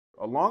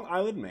A Long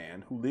Island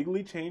man who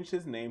legally changed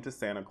his name to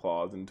Santa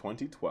Claus in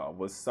 2012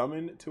 was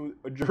summoned to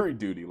a jury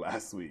duty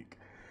last week.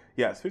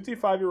 Yes,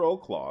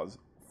 55-year-old Claus,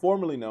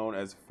 formerly known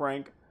as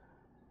Frank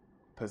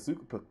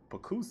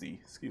Pascuzzi,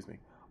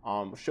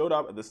 showed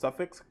up at the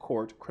Suffolk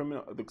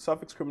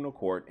Criminal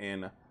Court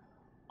in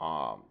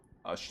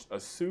a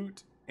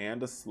suit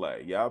and a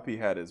sleigh. Yep, he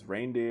had his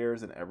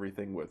reindeers and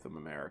everything with him,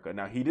 America.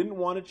 Now, he didn't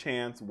want a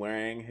chance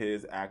wearing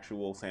his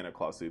actual Santa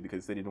Claus suit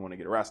because they didn't want to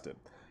get arrested.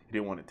 He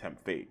didn't want to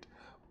tempt fate.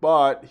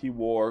 But he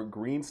wore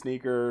green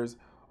sneakers,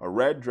 a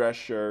red dress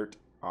shirt,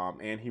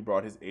 and he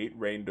brought his 8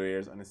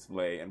 reindeers on his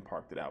sleigh and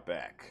parked it out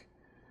back.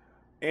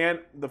 And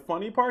the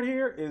funny part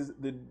here is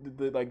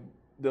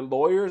the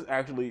lawyers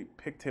actually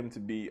picked him to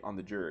be on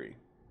the jury.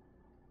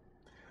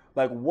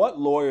 Like, what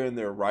lawyer in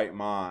their right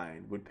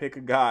mind would pick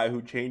a guy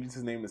who changes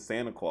his name to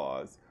Santa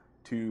Claus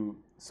to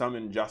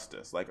summon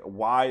justice? Like,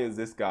 why is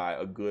this guy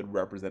a good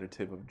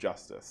representative of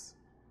justice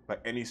by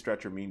any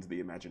stretch or means of the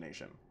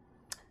imagination?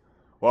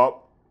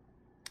 Well,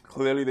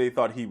 clearly they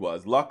thought he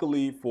was.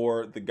 Luckily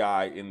for the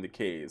guy in the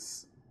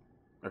case,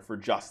 or for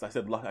justice,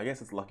 I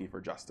guess it's lucky for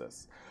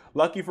justice.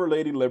 Lucky for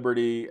Lady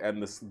Liberty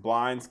and the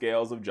blind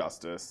scales of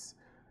justice,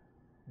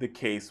 the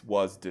case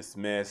was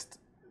dismissed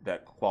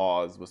that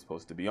Claus was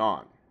supposed to be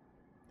on.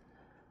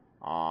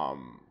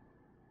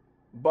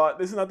 But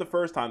this is not the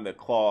first time that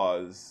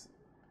Claus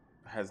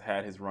has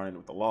had his run-in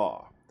with the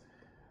law.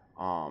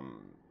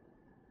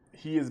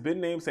 He has been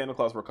named Santa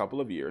Claus for a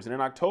couple of years, and in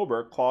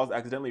October, Claus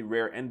accidentally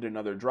rear-ended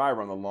another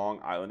driver on the Long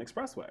Island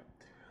Expressway.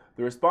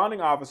 The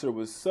responding officer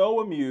was so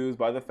amused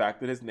by the fact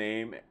that his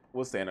name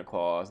was Santa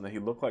Claus and that he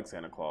looked like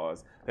Santa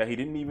Claus that he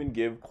didn't even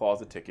give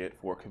Claus a ticket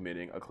for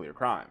committing a clear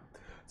crime.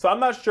 So I'm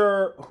not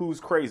sure who's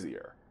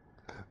crazier.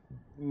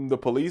 The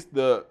police,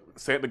 the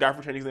guy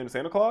for changing his name to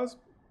Santa Claus,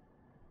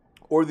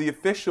 or the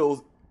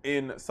officials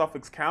in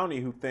Suffolk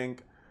County who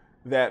think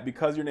that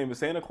because your name is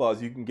Santa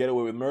Claus, you can get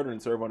away with murder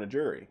and serve on a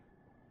jury.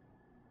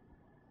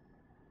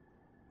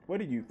 What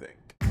do you think?